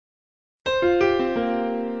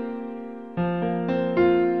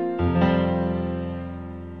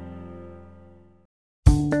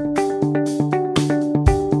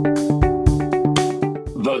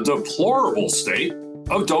deplorable state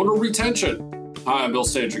of donor retention. Hi, I'm Bill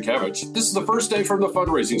Stanczykiewicz. This is the first day from the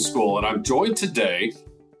fundraising school, and I'm joined today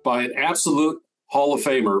by an absolute Hall of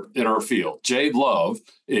Famer in our field. Jay Love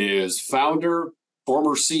is founder,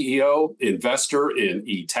 former CEO, investor in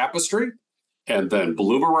eTapestry, and then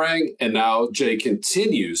Bloomerang. And now Jay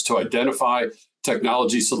continues to identify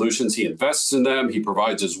technology solutions. He invests in them. He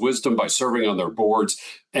provides his wisdom by serving on their boards.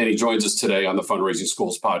 And he joins us today on the Fundraising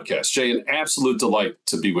Schools podcast. Jay, an absolute delight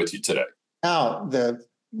to be with you today. Now, the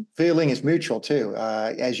feeling is mutual, too.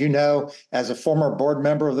 As you know, as a former board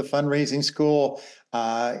member of the Fundraising School,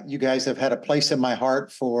 you guys have had a place in my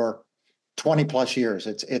heart for 20 plus years.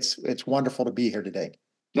 It's wonderful to be here today.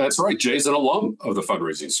 That's right. Jay's an alum of the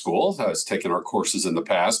Fundraising School, has taken our courses in the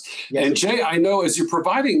past. Yes. And Jay, I know as you're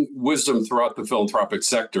providing wisdom throughout the philanthropic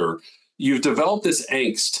sector, you've developed this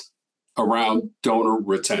angst around donor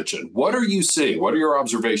retention. What are you seeing? What are your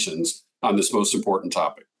observations on this most important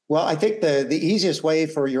topic? Well, I think the easiest way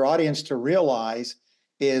for your audience to realize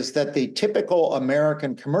is that the typical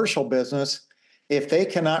American commercial business, if they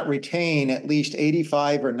cannot retain at least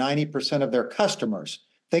 85 or 90% of their customers,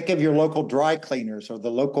 think of your local dry cleaners or the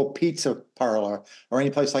local pizza parlor or any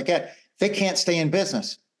place like that. They can't stay in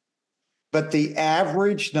business. But the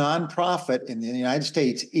average nonprofit in the United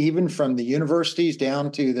States, even from the universities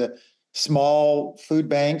down to the small food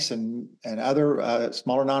banks and other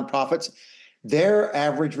smaller nonprofits, their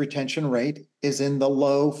average retention rate is in the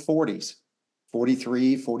low 40s,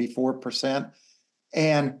 43, 44%.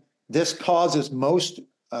 And this causes most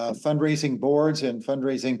fundraising boards and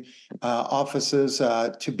fundraising offices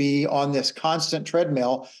to be on this constant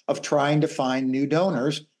treadmill of trying to find new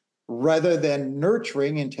donors rather than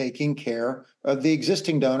nurturing and taking care of the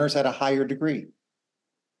existing donors at a higher degree.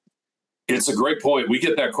 It's a great point. We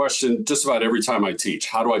get that question just about every time I teach.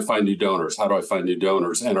 How do I find new donors? How do I find new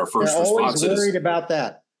donors? And our first response is, always worried about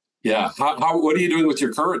that. Yeah. What are you doing with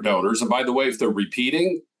your current donors? And by the way, if they're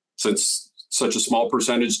repeating, since such a small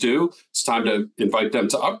percentage do, it's time to invite them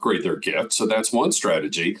to upgrade their gift. So that's one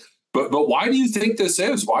strategy. But why do you think this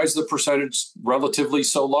is? Why is the percentage relatively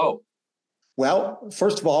so low? Well,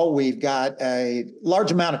 first of all, we've got a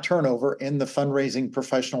large amount of turnover in the fundraising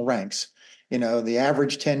professional ranks. You know, the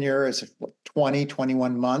average tenure is 20,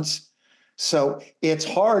 21 months. So it's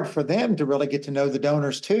hard for them to really get to know the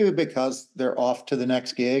donors too, because they're off to the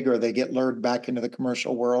next gig or they get lured back into the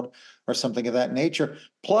commercial world or something of that nature.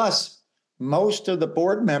 Plus, most of the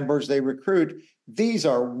board members they recruit, these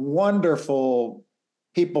are wonderful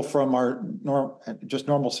people from our just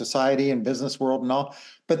normal society and business world and all,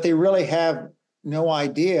 but they really have no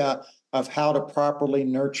idea of how to properly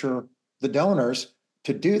nurture the donors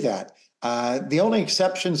to do that. The only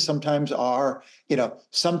exceptions sometimes are,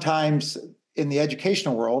 sometimes in the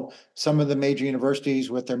educational world, some of the major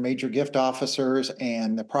universities with their major gift officers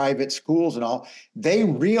and the private schools and all, they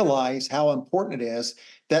realize how important it is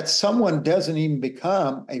that someone doesn't even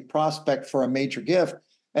become a prospect for a major gift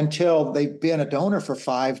until they've been a donor for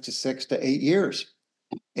 5 to 6 to 8 years.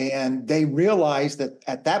 And they realize that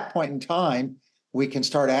at that point in time, we can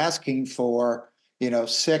start asking for,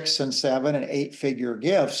 6 and 7 and 8 figure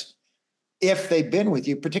gifts if they've been with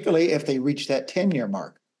you, particularly if they reach that 10-year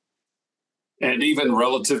mark. And even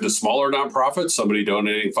relative to smaller nonprofits, somebody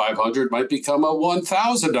donating $500 might become a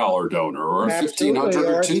 $1,000 donor or a $1,500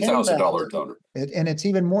 or $2,000 donor. And it's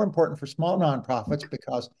even more important for small nonprofits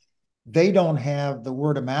because they don't have the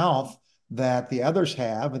word of mouth that the others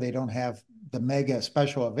have, and they don't have the mega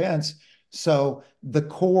special events. So the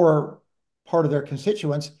core part of their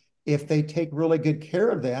constituents, if they take really good care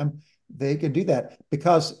of them, they can do that.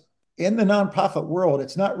 Because in the nonprofit world,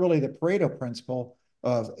 it's not really the Pareto principle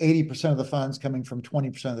of 80% of the funds coming from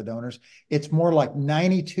 20% of the donors. It's more like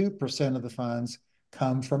 92% of the funds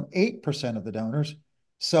come from 8% of the donors.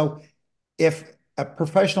 So if a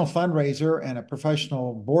professional fundraiser and a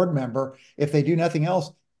professional board member, if they do nothing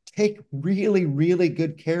else, take really, really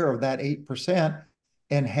good care of that 8%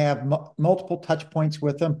 and have multiple touch points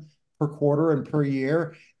with them per quarter and per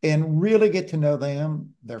year, and really get to know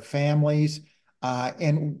them, their families,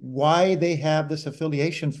 and why they have this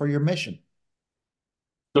affiliation for your mission.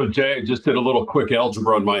 So Jay, I just did a little quick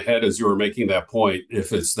algebra in my head as you were making that point.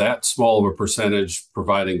 If it's that small of a percentage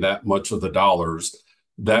providing that much of the dollars,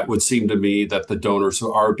 that would seem to me that the donors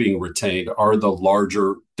who are being retained are the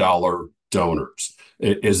larger dollar donors.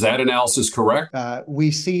 Is that analysis correct?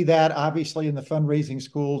 We see that obviously in the Fundraising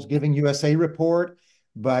Schools Giving USA report.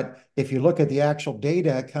 But if you look at the actual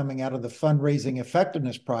data coming out of the Fundraising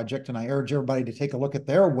Effectiveness Project, and I urge everybody to take a look at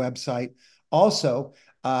their website also,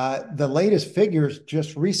 the latest figures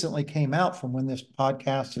just recently came out from when this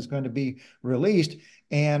podcast is going to be released.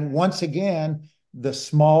 And once again, the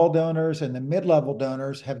small donors and the mid-level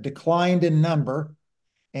donors have declined in number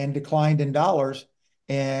and declined in dollars.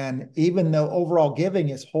 And even though overall giving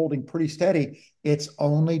is holding pretty steady, it's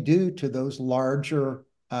only due to those larger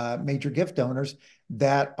major gift donors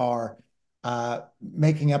that are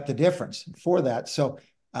making up the difference for that. So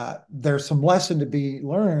there's some lesson to be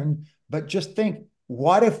learned, but just think,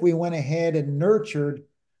 what if we went ahead and nurtured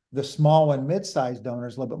the small and mid-sized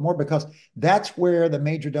donors a little bit more, because that's where the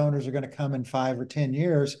major donors are going to come in 5 or 10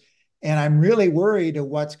 years. And I'm really worried of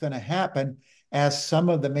what's going to happen as some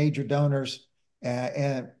of the major donors,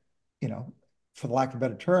 for the lack of a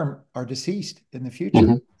better term, are deceased in the future.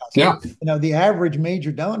 Mm-hmm. Yeah. The average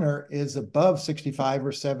major donor is above 65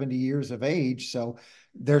 or 70 years of age. So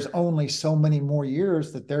there's only so many more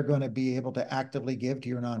years that they're going to be able to actively give to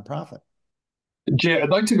your nonprofit. Jay, I'd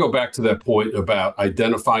like to go back to that point about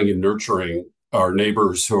identifying and nurturing our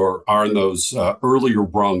neighbors who are in those earlier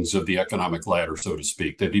rungs of the economic ladder, so to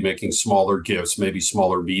speak. They'd be making smaller gifts, maybe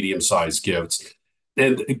smaller, medium-sized gifts.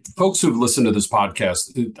 And folks who've listened to this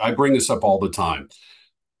podcast, I bring this up all the time.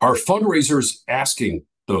 Are fundraisers asking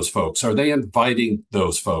those folks? Are they inviting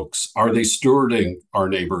those folks? Are they stewarding our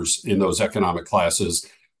neighbors in those economic classes?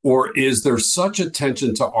 Or is there such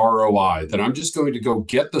attention to ROI that I'm just going to go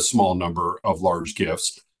get the small number of large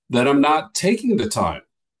gifts that I'm not taking the time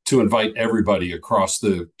to invite everybody across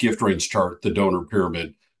the gift range chart, the donor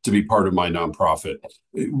pyramid, to be part of my nonprofit?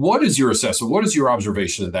 What is your assessment? What is your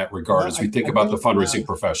observation in that regard as we think about the fundraising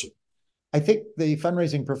profession? I think the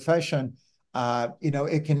fundraising profession,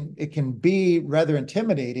 it can be rather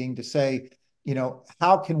intimidating to say,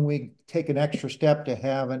 how can we take an extra step to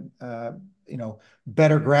have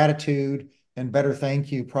better gratitude and better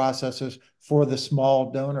thank you processes for the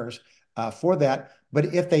small donors for that.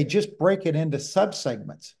 But if they just break it into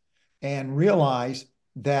subsegments and realize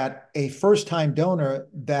that a first-time donor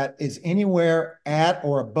that is anywhere at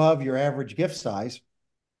or above your average gift size,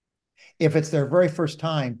 if it's their very first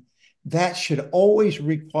time, that should always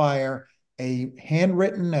require a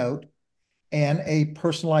handwritten note and a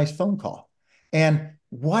personalized phone call. And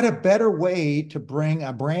what a better way to bring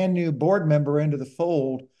a brand new board member into the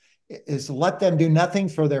fold is to let them do nothing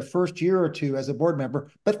for their first year or two as a board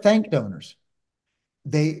member, but thank donors.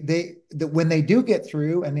 When they do get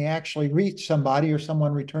through and they actually reach somebody or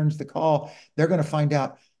someone returns the call, they're going to find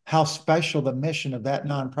out how special the mission of that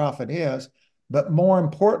nonprofit is. But more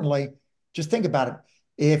importantly, just think about it.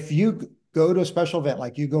 If you go to a special event,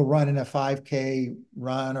 like you go run in a 5K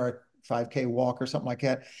run or a 5K walk or something like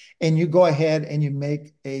that, and you go ahead and you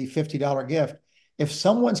make a $50 gift, if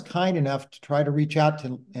someone's kind enough to try to reach out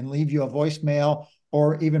to and leave you a voicemail,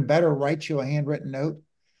 or even better, write you a handwritten note,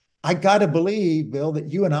 I got to believe, Bill,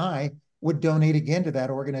 that you and I would donate again to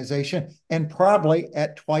that organization, and probably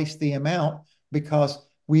at twice the amount, because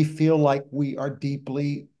we feel like we are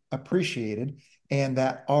deeply appreciated and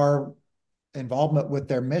that our involvement with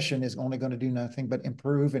their mission is only going to do nothing but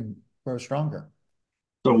improve and grow stronger.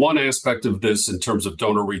 So one aspect of this in terms of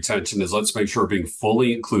donor retention is let's make sure being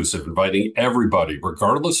fully inclusive, inviting everybody,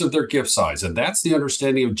 regardless of their gift size. And that's the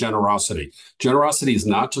understanding of generosity. Generosity is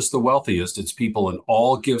not just the wealthiest, it's people in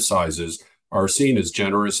all gift sizes are seen as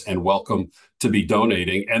generous and welcome to be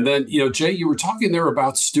donating. And then, Jay, you were talking there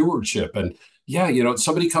about stewardship. And yeah,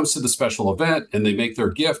 somebody comes to the special event and they make their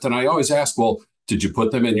gift. And I always ask, well, did you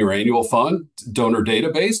put them in your annual fund donor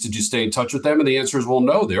database? Did you stay in touch with them? And the answer is, well,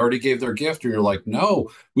 no, they already gave their gift. And you're like, no,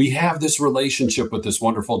 we have this relationship with this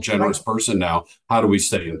wonderful, generous person now. How do we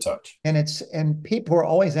stay in touch? And people are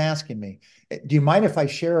always asking me, do you mind if I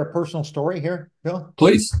share a personal story here, Bill?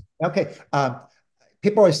 Please. Okay.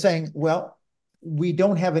 People are always saying, well, we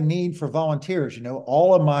don't have a need for volunteers.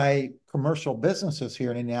 All of my commercial businesses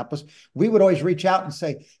here in Indianapolis, we would always reach out and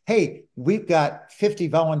say, hey, we've got 50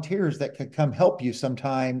 volunteers that could come help you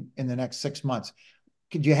sometime in the next 6 months.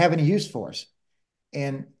 Could you have any use for us?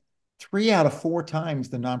 And 3 out of 4 times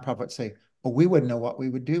the nonprofit say, well, we wouldn't know what we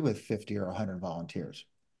would do with 50 or 100 volunteers.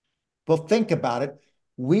 Well, think about it.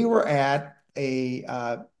 We were at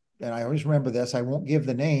and I always remember this, I won't give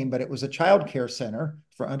the name, but it was a child care center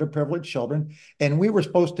for underprivileged children. And we were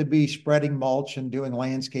supposed to be spreading mulch and doing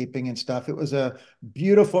landscaping and stuff. It was a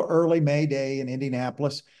beautiful early May day in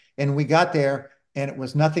Indianapolis. And we got there and it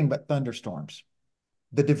was nothing but thunderstorms.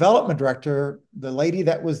 The development director, the lady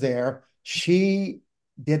that was there, she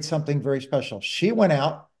did something very special. She went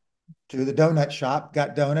out to the donut shop,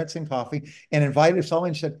 got donuts and coffee, and invited us all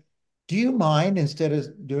and said, do you mind, instead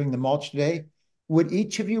of doing the mulch today, would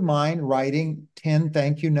each of you mind writing 10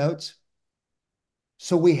 thank you notes?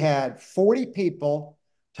 So we had 40 people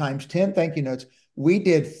times 10 thank you notes. We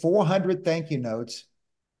did 400 thank you notes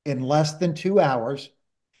in less than 2 hours.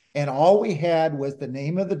 And all we had was the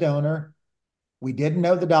name of the donor. We didn't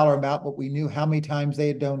know the dollar amount, but we knew how many times they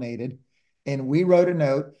had donated. And we wrote a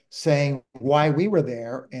note saying why we were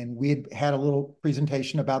there. And we had a little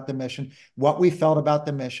presentation about the mission, what we felt about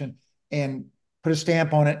the mission, and put a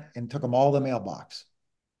stamp on it and took them all to the mailbox.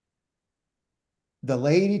 The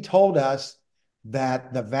lady told us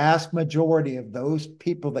that the vast majority of those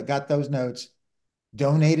people that got those notes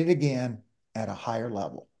donated again at a higher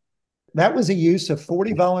level. That was a use of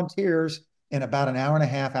 40 volunteers in about an hour and a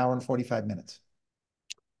half, hour and 45 minutes.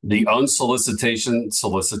 The solicitation,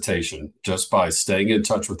 just by staying in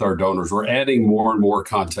touch with our donors. We're adding more and more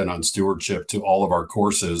content on stewardship to all of our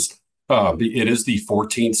courses. It is the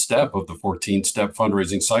 14th step of the 14-step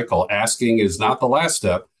fundraising cycle. Asking is not the last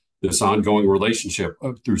step. This ongoing relationship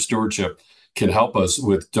through stewardship can help us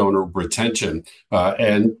with donor retention.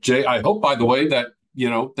 And Jay, I hope, by the way, that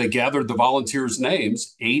they gathered the volunteers'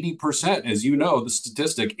 names. 80%, as you know, the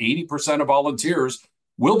statistic, 80% of volunteers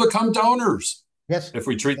will become donors. Yes. If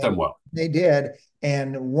we treat them well. They did.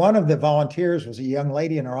 And one of the volunteers was a young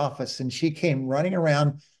lady in our office, and she came running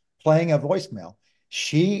around playing a voicemail.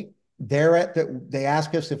 They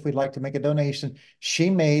asked us if we'd like to make a donation. She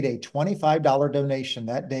made a $25 donation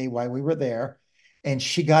that day while we were there. And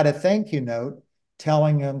she got a thank you note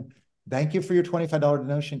telling them, thank you for your $25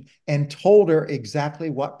 donation, and told her exactly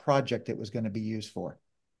what project it was going to be used for.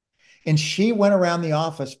 And she went around the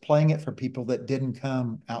office playing it for people that didn't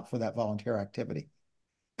come out for that volunteer activity.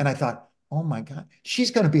 And I thought, oh my God, she's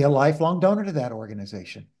going to be a lifelong donor to that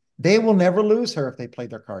organization. They will never lose her if they play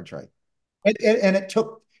their cards right. And it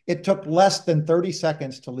took less than 30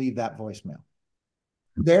 seconds to leave that voicemail.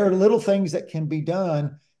 There are little things that can be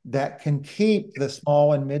done that can keep the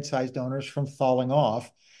small and mid-sized donors from falling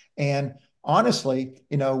off. And honestly,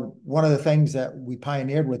 one of the things that we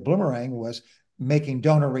pioneered with Bloomerang was making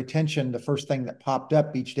donor retention the first thing that popped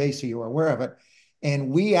up each day so you were aware of it. And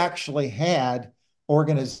we actually had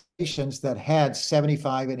organizations that had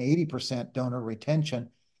 75 and 80% donor retention.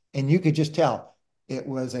 And you could just tell it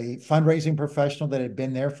was a fundraising professional that had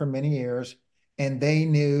been there for many years, and they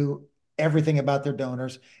knew everything about their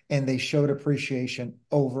donors, and they showed appreciation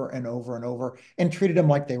over and over and over and treated them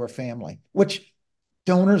like they were family, which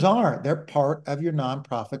donors are. They're part of your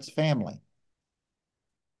nonprofit's family.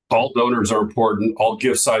 All donors are important. All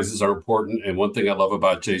gift sizes are important. And one thing I love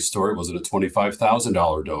about Jay's story wasn't a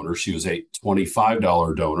 $25,000 donor. She was a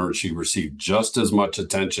 $25 donor, and she received just as much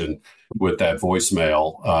attention with that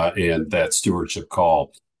voicemail and that stewardship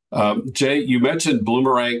call. Jay, you mentioned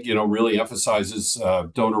Bloomerang, really emphasizes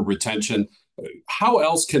donor retention. How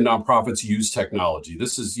else can nonprofits use technology?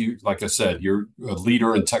 This is you, like I said, you're a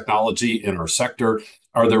leader in technology in our sector.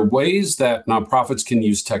 Are there ways that nonprofits can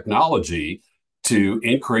use technology to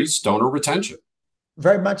increase donor retention?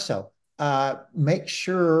 Very much so. Make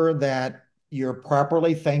sure that you're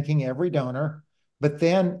properly thanking every donor, but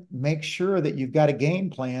then make sure that you've got a game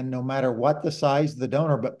plan, no matter what the size of the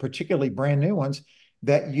donor, but particularly brand new ones,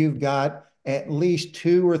 that you've got at least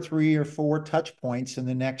 2 or 3 or 4 touch points in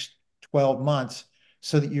the next 12 months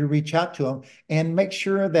so that you reach out to them, and make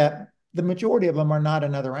sure that the majority of them are not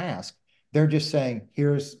another ask. They're just saying,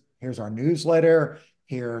 here's our newsletter,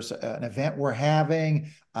 here's an event we're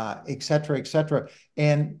having, et cetera,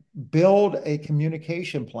 and build a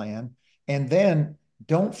communication plan. And then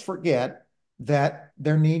don't forget that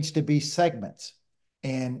there needs to be segments.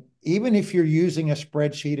 And even if you're using a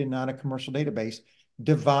spreadsheet and not a commercial database,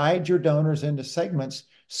 divide your donors into segments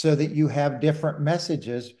so that you have different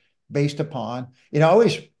messages based upon,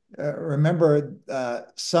 always remember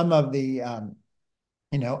some of the,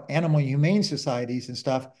 animal humane societies and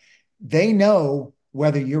stuff, they know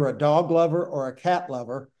whether you're a dog lover or a cat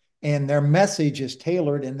lover, and their message is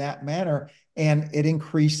tailored in that manner, and it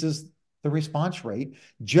increases the response rate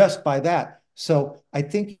just by that. So I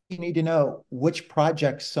think you need to know which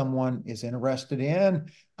projects someone is interested in.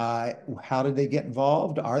 How did they get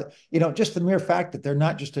involved? Just the mere fact that they're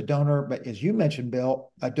not just a donor, but as you mentioned,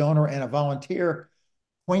 Bill, a donor and a volunteer,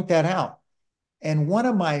 point that out. And one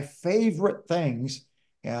of my favorite things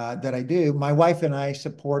that I do, my wife and I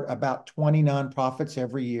support about 20 nonprofits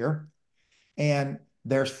every year. And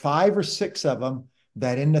there's 5 or 6 of them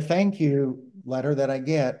that in the thank you letter that I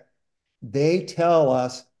get, they tell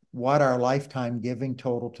us what our lifetime giving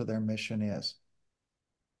total to their mission is.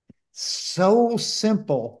 So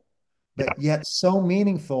simple, but yet so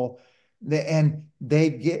meaningful. And they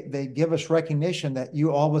give us recognition that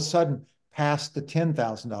you all of a sudden past the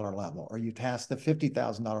 $10,000 level, or you passed the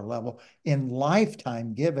 $50,000 level in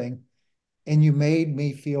lifetime giving, and you made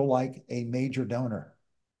me feel like a major donor.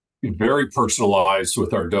 Very personalized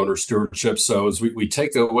with our donor stewardship. So as we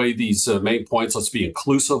take away these main points, let's be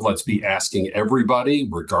inclusive. Let's be asking everybody,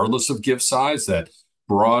 regardless of gift size, that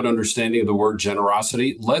broad understanding of the word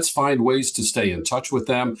generosity. Let's find ways to stay in touch with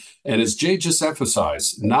them. And as Jay just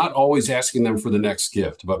emphasized, not always asking them for the next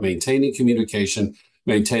gift, but maintaining communication,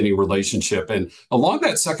 maintaining relationship. And along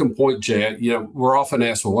that second point, Jay, we're often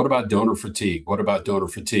asked, well, what about donor fatigue? What about donor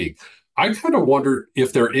fatigue? I kind of wonder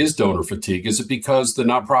if there is donor fatigue. Is it because the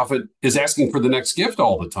nonprofit is asking for the next gift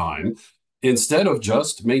all the time instead of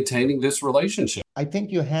just maintaining this relationship? I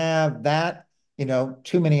think you have that,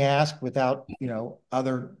 too many asks without,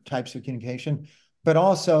 other types of communication, but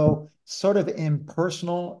also sort of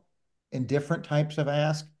impersonal, indifferent types of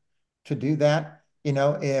ask to do that.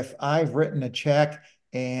 If I've written a check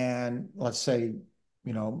and let's say,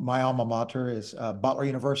 my alma mater is Butler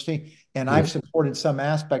University, and I've supported some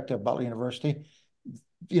aspect of Butler University,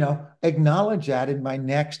 acknowledge that in my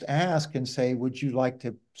next ask and say, would you like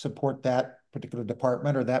to support that particular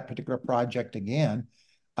department or that particular project again?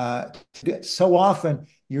 So often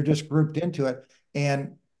you're just grouped into it.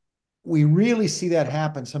 And we really see that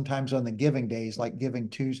happen sometimes on the giving days, like Giving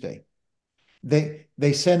Tuesday.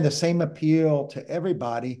 They send the same appeal to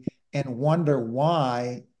everybody and wonder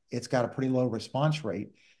why it's got a pretty low response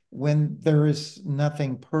rate when there is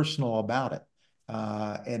nothing personal about it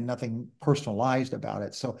and nothing personalized about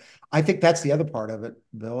it. So I think that's the other part of it,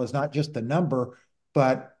 Bill, is not just the number,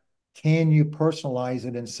 but can you personalize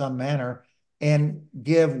it in some manner and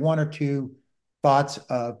give one or two thoughts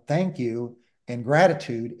of thank you and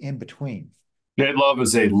gratitude in between. Jay Love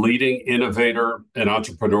is a leading innovator and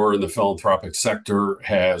entrepreneur in the philanthropic sector,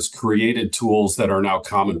 has created tools that are now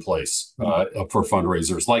commonplace for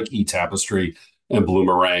fundraisers like eTapestry and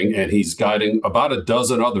Bloomerang, and he's guiding about a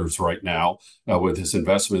dozen others right now with his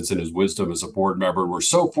investments and his wisdom as a board member. We're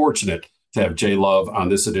so fortunate to have Jay Love on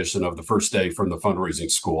this edition of the First Day from the Fundraising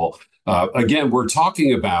School. Again, we're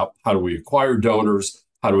talking about how do we acquire donors,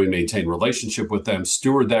 how do we maintain relationship with them,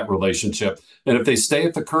 steward that relationship, and if they stay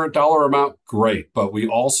at the current dollar amount, great. But we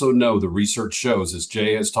also know the research shows, as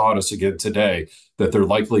Jay has taught us again today, that they're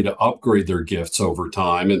likely to upgrade their gifts over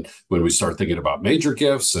time. And when we start thinking about major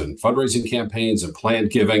gifts and fundraising campaigns and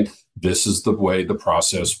planned giving, this is the way the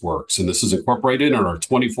process works. And this is incorporated in our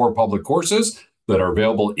 24 public courses that are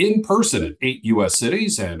available in person in 8 U.S.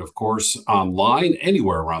 cities and, of course, online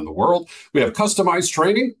anywhere around the world. We have customized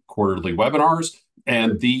training, quarterly webinars,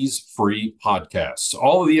 and these free podcasts.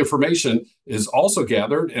 All of the information is also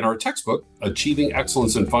gathered in our textbook, Achieving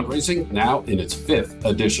Excellence in Fundraising, now in its 5th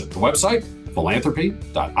edition. The website,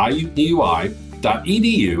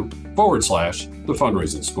 philanthropy.iui.edu/the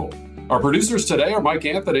fundraising school. Our producers today are Mike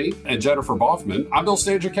Anthony and Jennifer Boffman. I'm Bill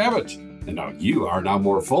Stanczykiewicz, and now you are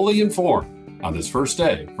more fully informed on this first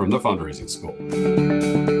day from the Fundraising School.